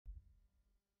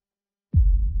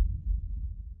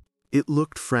It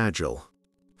looked fragile.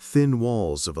 Thin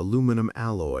walls of aluminum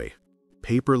alloy,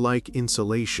 paper-like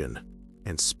insulation,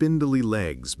 and spindly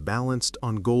legs balanced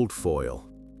on gold foil.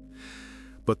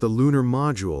 But the Lunar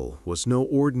Module was no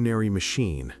ordinary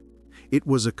machine. It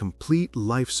was a complete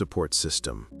life support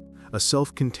system, a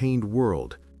self-contained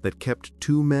world that kept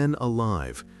two men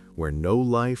alive where no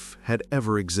life had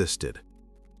ever existed.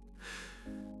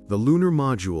 The Lunar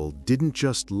Module didn't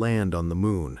just land on the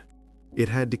moon. It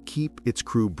had to keep its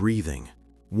crew breathing,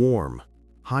 warm,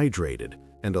 hydrated,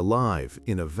 and alive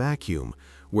in a vacuum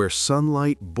where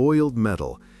sunlight boiled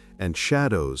metal and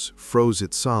shadows froze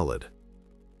it solid.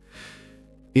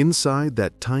 Inside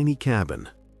that tiny cabin,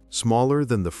 smaller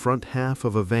than the front half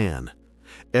of a van,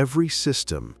 every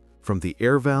system, from the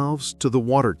air valves to the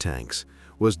water tanks,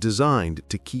 was designed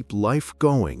to keep life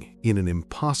going in an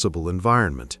impossible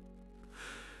environment.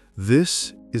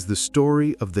 This is the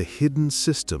story of the hidden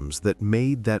systems that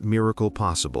made that miracle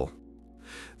possible.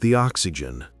 The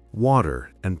oxygen,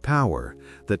 water, and power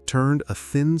that turned a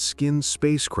thin-skinned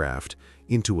spacecraft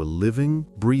into a living,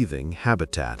 breathing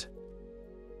habitat.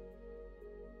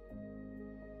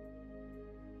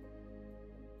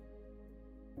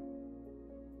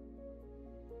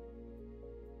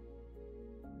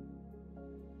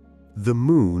 The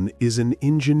moon is an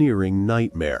engineering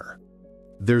nightmare.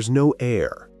 There's no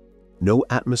air, no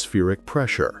atmospheric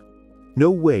pressure,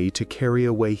 no way to carry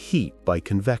away heat by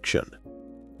convection.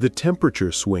 The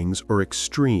temperature swings are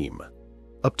extreme,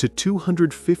 up to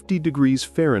 250 degrees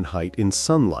Fahrenheit in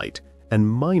sunlight and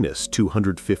minus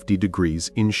 250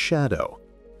 degrees in shadow.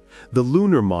 The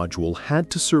Lunar Module had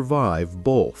to survive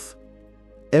both.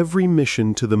 Every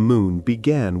mission to the moon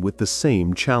began with the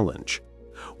same challenge.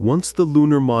 Once the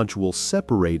Lunar Module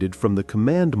separated from the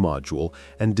command module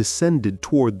and descended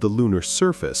toward the lunar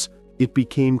surface, it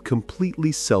became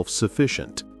completely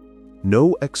self-sufficient.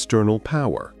 No external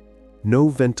power, no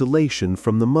ventilation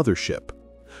from the mothership,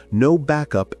 no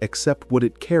backup except what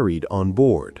it carried on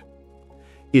board.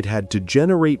 It had to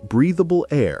generate breathable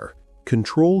air,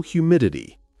 control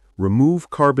humidity, remove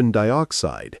carbon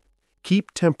dioxide,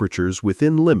 keep temperatures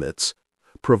within limits,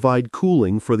 provide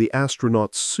cooling for the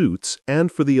astronauts' suits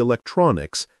and for the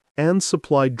electronics, and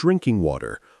supply drinking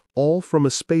water, all from a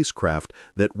spacecraft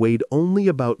that weighed only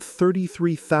about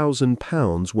 33,000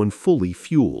 pounds when fully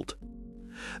fueled.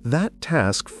 That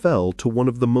task fell to one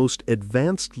of the most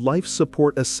advanced life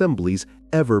support assemblies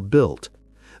ever built,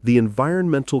 the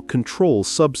Environmental Control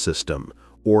Subsystem,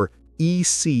 or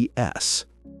ECS.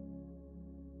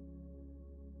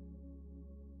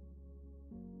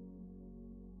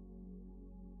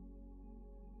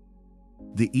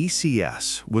 The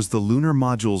ECS was the Lunar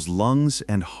Module's lungs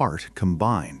and heart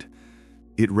combined.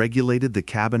 It regulated the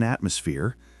cabin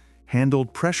atmosphere,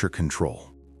 handled pressure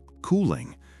control,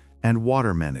 cooling, and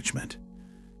water management.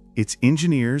 Its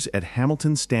engineers at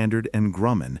Hamilton Standard and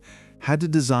Grumman had to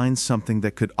design something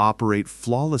that could operate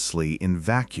flawlessly in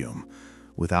vacuum,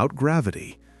 without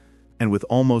gravity, and with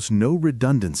almost no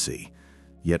redundancy,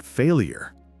 yet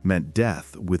failure meant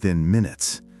death within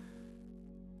minutes.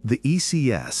 The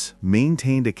ECS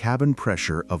maintained a cabin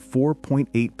pressure of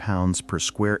 4.8 pounds per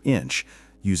square inch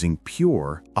using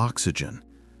pure oxygen.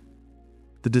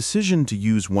 The decision to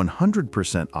use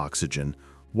 100% oxygen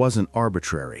wasn't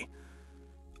arbitrary.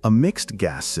 A mixed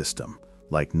gas system,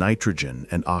 like nitrogen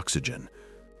and oxygen,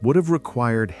 would have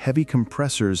required heavy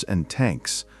compressors and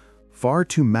tanks, far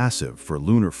too massive for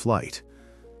lunar flight.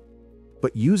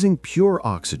 But using pure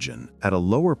oxygen at a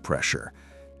lower pressure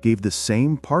gave the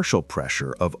same partial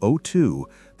pressure of O2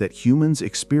 that humans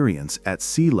experience at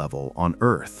sea level on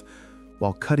Earth,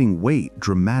 while cutting weight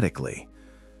dramatically.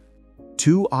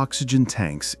 2 oxygen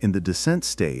tanks in the descent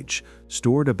stage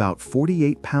stored about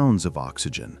 48 pounds of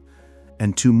oxygen,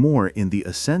 and 2 more in the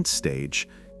ascent stage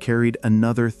carried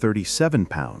another 37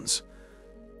 pounds.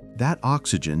 That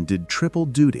oxygen did triple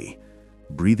duty: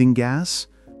 breathing gas,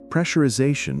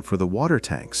 pressurization for the water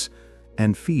tanks,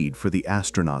 and feed for the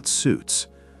astronauts' suits.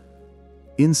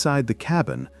 Inside the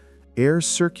cabin, air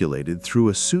circulated through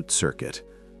a suit circuit,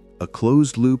 a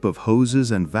closed loop of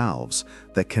hoses and valves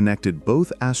that connected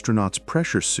both astronauts'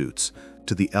 pressure suits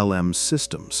to the LM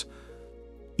systems.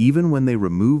 Even when they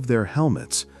removed their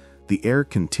helmets, the air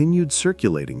continued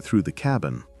circulating through the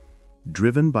cabin,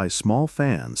 driven by small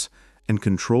fans and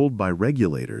controlled by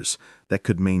regulators that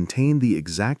could maintain the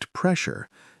exact pressure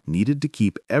needed to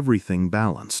keep everything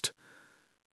balanced.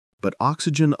 But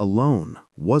oxygen alone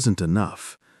wasn't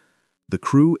enough. The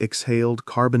crew exhaled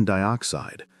carbon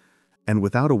dioxide, and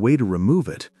without a way to remove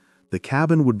it, the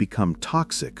cabin would become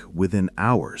toxic within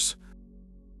hours.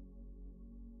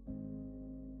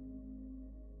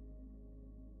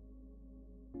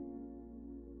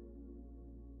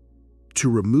 To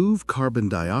remove carbon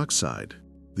dioxide,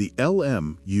 the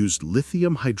LM used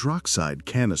lithium hydroxide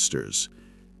canisters.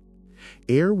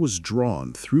 Air was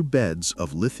drawn through beds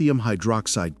of lithium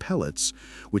hydroxide pellets,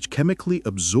 which chemically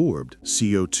absorbed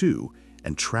CO2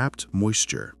 and trapped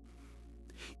moisture.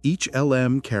 Each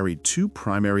LM carried 2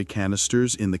 primary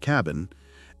canisters in the cabin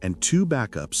and 2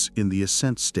 backups in the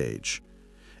ascent stage,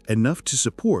 enough to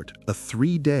support a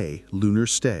 3-day lunar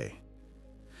stay.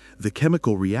 The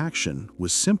chemical reaction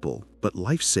was simple but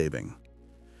life-saving.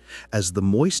 As the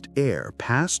moist air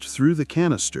passed through the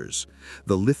canisters,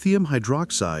 the lithium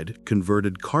hydroxide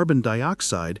converted carbon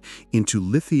dioxide into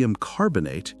lithium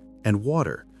carbonate and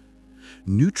water,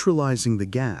 neutralizing the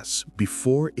gas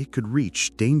before it could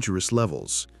reach dangerous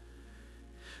levels.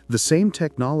 The same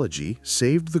technology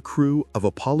saved the crew of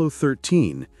Apollo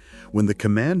 13 when the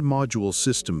command module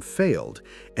system failed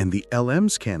and the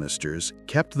LM's canisters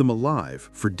kept them alive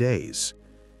for days.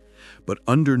 But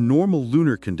under normal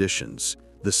lunar conditions,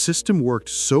 the system worked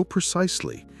so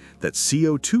precisely that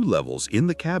CO2 levels in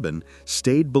the cabin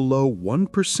stayed below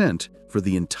 1% for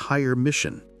the entire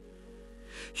mission.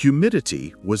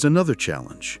 Humidity was another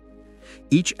challenge.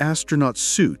 Each astronaut's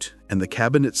suit and the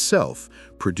cabin itself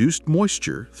produced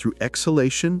moisture through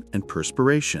exhalation and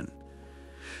perspiration.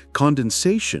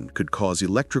 Condensation could cause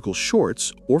electrical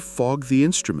shorts or fog the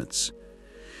instruments.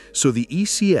 So the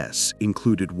ECS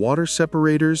included water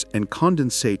separators and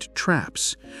condensate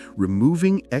traps,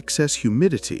 removing excess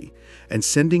humidity and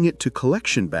sending it to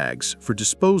collection bags for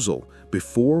disposal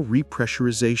before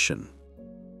repressurization.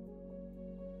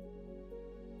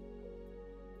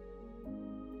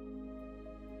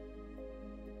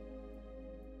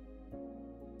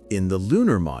 In the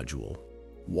Lunar Module,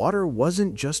 water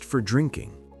wasn't just for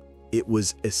drinking. It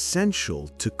was essential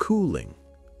to cooling.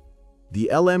 The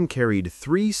LM carried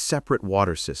 3 separate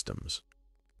water systems: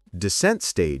 descent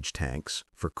stage tanks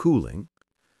for cooling,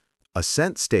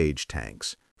 ascent stage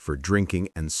tanks for drinking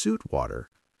and suit water,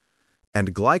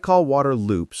 and glycol water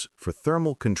loops for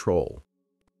thermal control.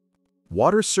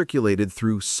 Water circulated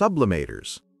through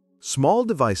sublimators, small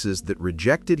devices that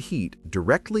rejected heat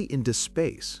directly into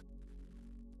space.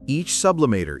 Each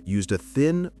sublimator used a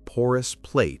thin, porous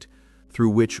plate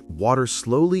through which water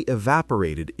slowly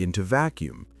evaporated into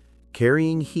vacuum,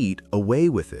 carrying heat away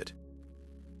with it.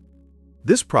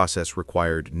 This process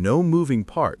required no moving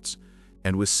parts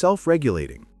and was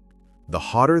self-regulating. The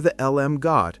hotter the LM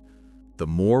got, the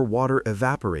more water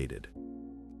evaporated.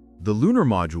 The Lunar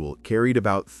Module carried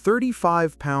about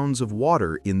 35 pounds of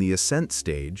water in the ascent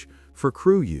stage for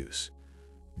crew use,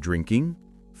 drinking,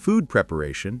 food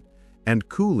preparation, and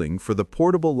cooling for the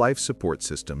portable life support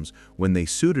systems when they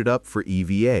suited up for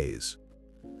EVAs.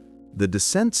 The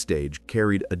descent stage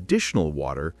carried additional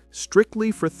water strictly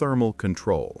for thermal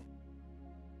control.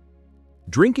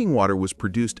 Drinking water was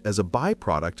produced as a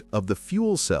byproduct of the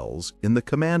fuel cells in the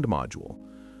command module,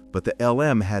 but the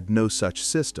LM had no such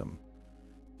system.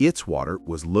 Its water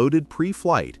was loaded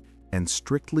pre-flight and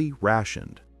strictly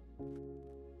rationed.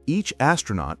 Each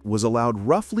astronaut was allowed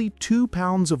roughly 2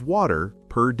 pounds of water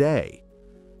per day.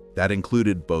 That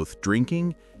included both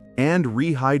drinking and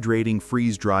rehydrating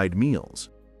freeze-dried meals.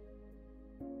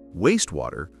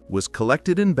 Wastewater was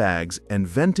collected in bags and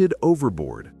vented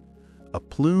overboard, a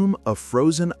plume of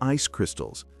frozen ice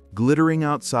crystals glittering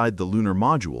outside the Lunar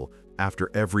Module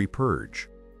after every purge.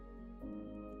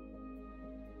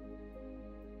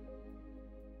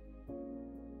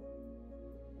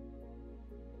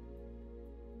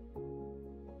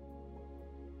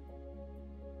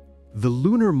 The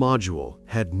Lunar Module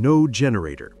had no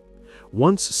generator.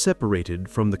 Once separated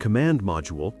from the command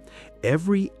module,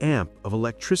 every amp of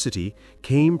electricity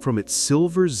came from its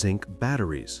silver-zinc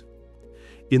batteries.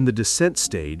 In the descent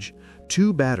stage,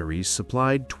 2 batteries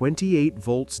supplied 28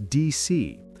 volts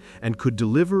DC and could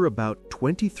deliver about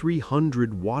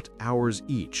 2,300 watt-hours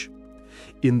each.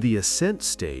 In the ascent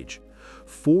stage,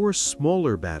 4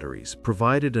 smaller batteries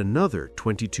provided another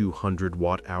 2,200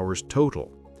 watt-hours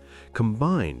total.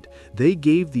 Combined, they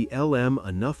gave the LM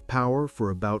enough power for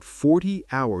about 40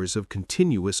 hours of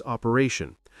continuous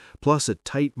operation, plus a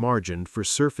tight margin for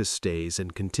surface stays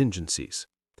and contingencies.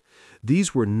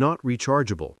 These were not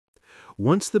rechargeable.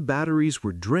 Once the batteries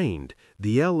were drained,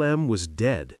 the LM was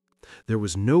dead. There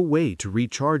was no way to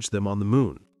recharge them on the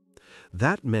moon.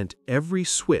 That meant every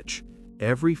switch,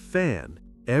 every fan,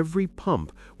 every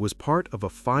pump was part of a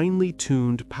finely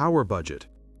tuned power budget.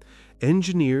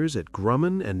 Engineers at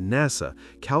Grumman and NASA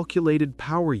calculated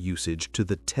power usage to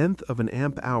the 10th of an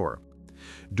amp hour.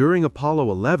 During Apollo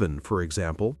 11, for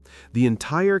example, the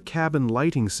entire cabin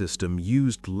lighting system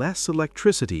used less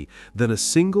electricity than a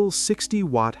single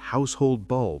 60-watt household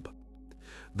bulb.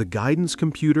 The guidance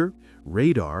computer,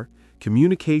 radar,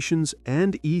 communications,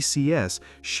 and ECS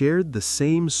shared the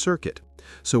same circuit,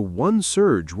 so one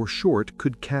surge or short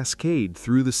could cascade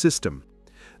through the system.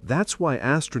 That's why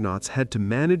astronauts had to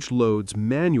manage loads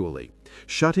manually,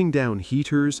 shutting down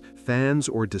heaters, fans,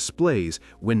 or displays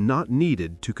when not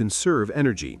needed to conserve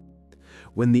energy.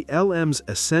 When the LM's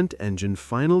ascent engine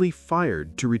finally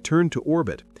fired to return to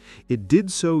orbit, it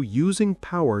did so using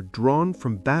power drawn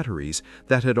from batteries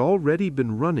that had already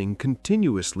been running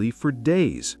continuously for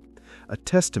days, a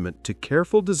testament to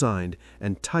careful design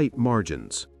and tight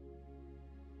margins.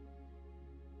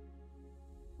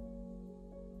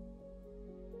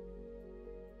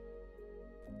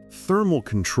 Thermal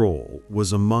control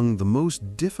was among the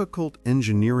most difficult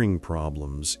engineering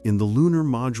problems in the Lunar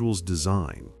Module's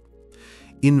design.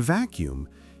 In vacuum,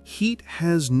 heat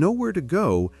has nowhere to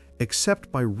go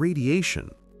except by radiation.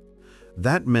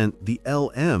 That meant the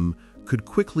LM could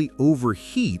quickly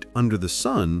overheat under the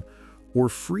sun or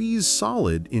freeze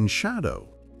solid in shadow.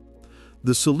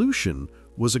 The solution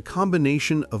was a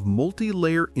combination of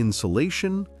multi-layer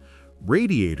insulation,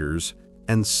 radiators,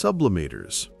 and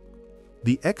sublimators.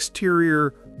 The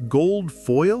exterior gold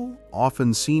foil,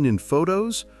 often seen in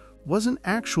photos, wasn't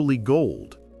actually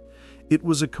gold. It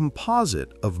was a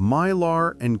composite of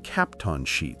mylar and kapton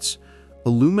sheets,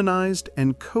 aluminized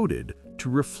and coated to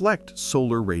reflect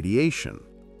solar radiation.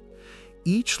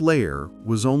 Each layer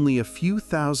was only a few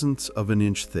thousandths of an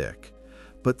inch thick,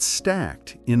 but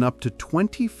stacked in up to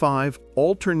 25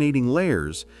 alternating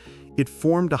layers, it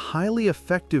formed a highly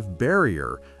effective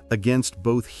barrier against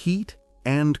both heat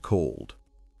and cold.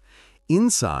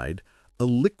 Inside, a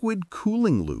liquid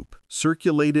cooling loop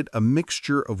circulated a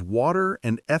mixture of water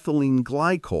and ethylene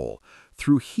glycol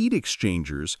through heat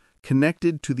exchangers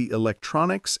connected to the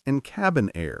electronics and cabin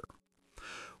air.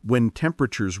 When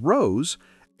temperatures rose,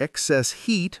 excess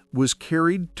heat was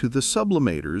carried to the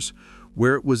sublimators,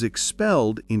 where it was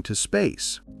expelled into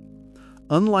space.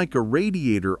 Unlike a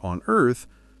radiator on Earth,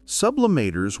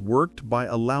 sublimators worked by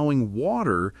allowing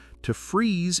water to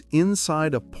freeze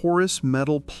inside a porous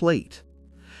metal plate.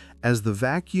 As the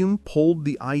vacuum pulled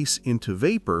the ice into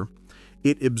vapor,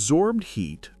 it absorbed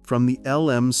heat from the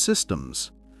LM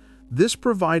systems. This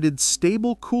provided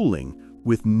stable cooling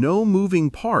with no moving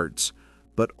parts,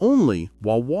 but only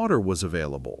while water was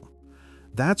available.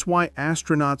 That's why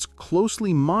astronauts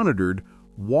closely monitored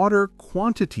water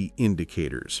quantity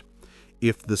indicators.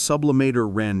 If the sublimator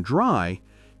ran dry,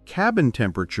 cabin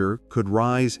temperature could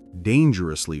rise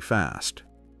dangerously fast.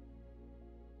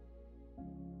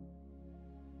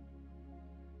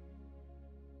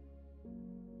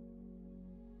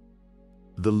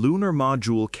 The Lunar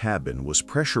Module cabin was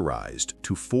pressurized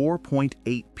to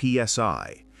 4.8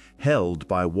 psi, held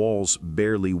by walls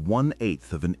barely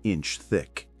 1/8 of an inch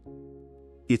thick.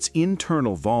 Its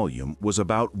internal volume was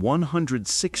about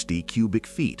 160 cubic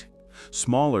feet,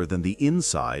 smaller than the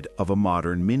inside of a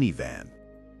modern minivan.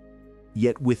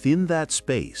 Yet within that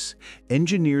space,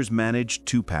 engineers managed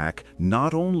to pack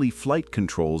not only flight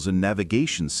controls and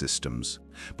navigation systems,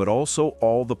 but also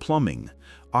all the plumbing,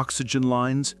 oxygen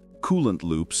lines, coolant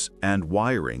loops, and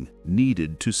wiring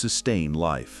needed to sustain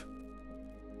life.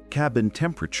 Cabin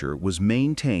temperature was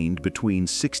maintained between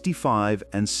 65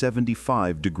 and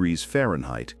 75 degrees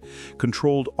Fahrenheit,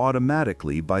 controlled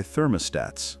automatically by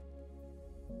thermostats.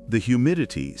 The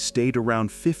humidity stayed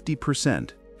around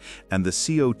 50%, and the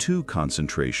CO2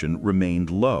 concentration remained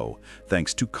low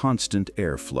thanks to constant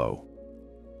airflow.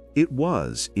 It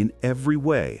was, in every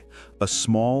way, a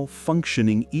small,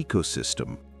 functioning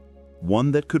ecosystem,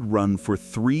 one that could run for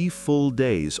 3 full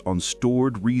days on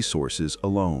stored resources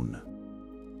alone.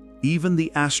 Even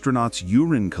the astronauts'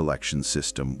 urine collection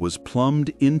system was plumbed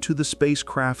into the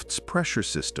spacecraft's pressure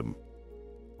system.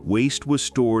 Waste was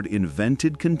stored in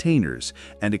vented containers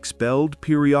and expelled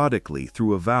periodically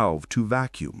through a valve to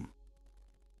vacuum.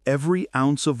 Every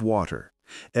ounce of water,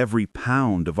 every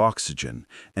pound of oxygen,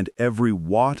 and every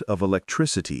watt of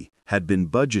electricity had been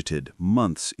budgeted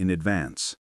months in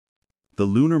advance. The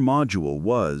Lunar Module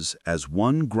was, as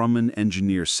one Grumman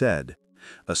engineer said,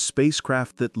 a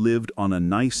spacecraft that lived on a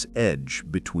nice edge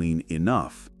between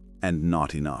enough and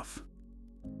not enough.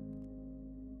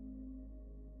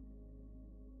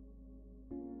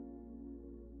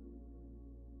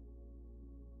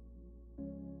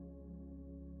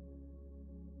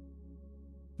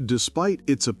 Despite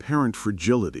its apparent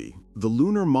fragility, the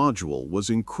Lunar Module was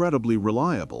incredibly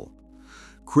reliable.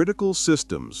 Critical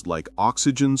systems like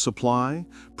oxygen supply,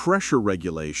 pressure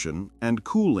regulation, and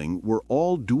cooling were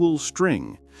all dual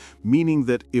string, meaning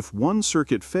that if one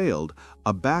circuit failed,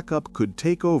 a backup could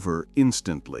take over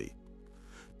instantly.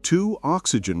 2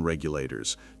 oxygen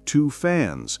regulators, 2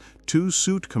 fans, 2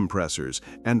 suit compressors,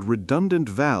 and redundant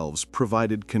valves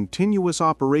provided continuous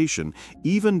operation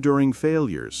even during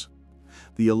failures.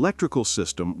 The electrical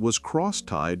system was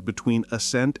cross-tied between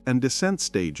ascent and descent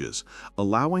stages,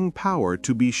 allowing power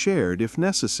to be shared if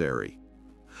necessary.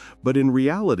 But in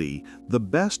reality, the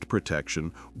best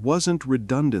protection wasn't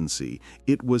redundancy,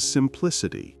 it was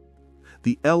simplicity.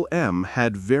 The LM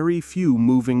had very few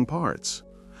moving parts.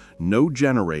 No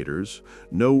generators,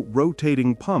 no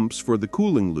rotating pumps for the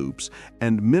cooling loops,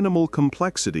 and minimal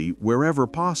complexity wherever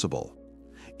possible.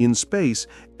 In space,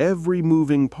 every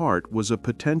moving part was a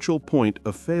potential point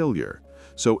of failure,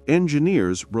 so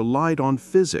engineers relied on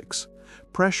physics,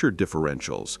 pressure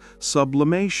differentials,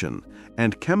 sublimation,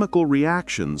 and chemical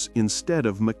reactions instead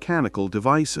of mechanical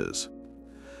devices.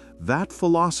 That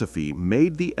philosophy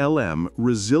made the LM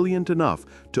resilient enough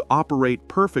to operate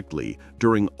perfectly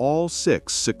during all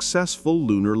 6 successful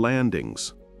lunar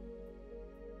landings.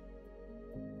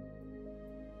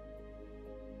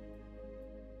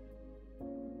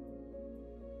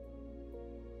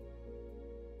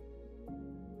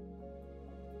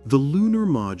 The Lunar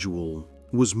Module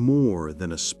was more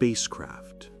than a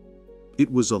spacecraft. It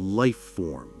was a life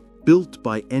form built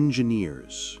by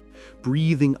engineers,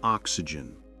 breathing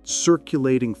oxygen,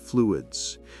 circulating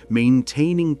fluids,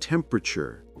 maintaining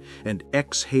temperature, and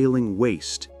exhaling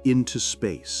waste into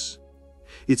space.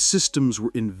 Its systems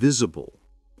were invisible,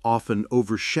 often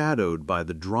overshadowed by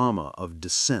the drama of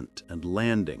descent and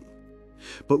landing.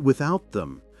 But without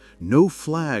them, no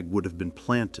flag would have been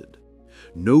planted,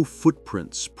 no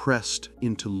footprints pressed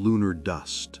into lunar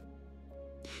dust.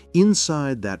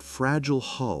 Inside that fragile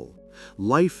hull,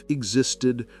 life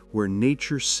existed where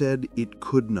nature said it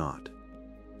could not.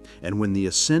 And when the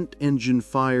ascent engine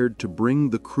fired to bring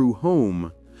the crew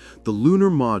home, the Lunar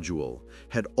Module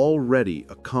had already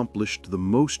accomplished the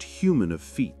most human of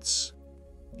feats.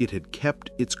 It had kept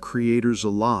its creators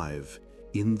alive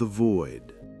in the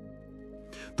void.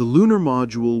 The Lunar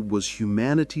Module was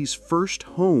humanity's first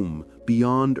home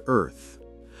beyond Earth,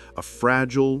 a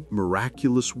fragile,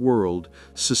 miraculous world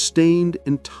sustained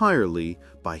entirely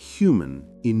by human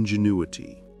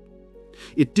ingenuity.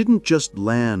 It didn't just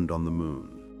land on the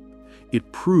moon.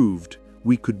 It proved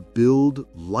we could build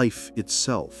life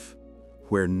itself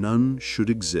where none should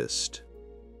exist.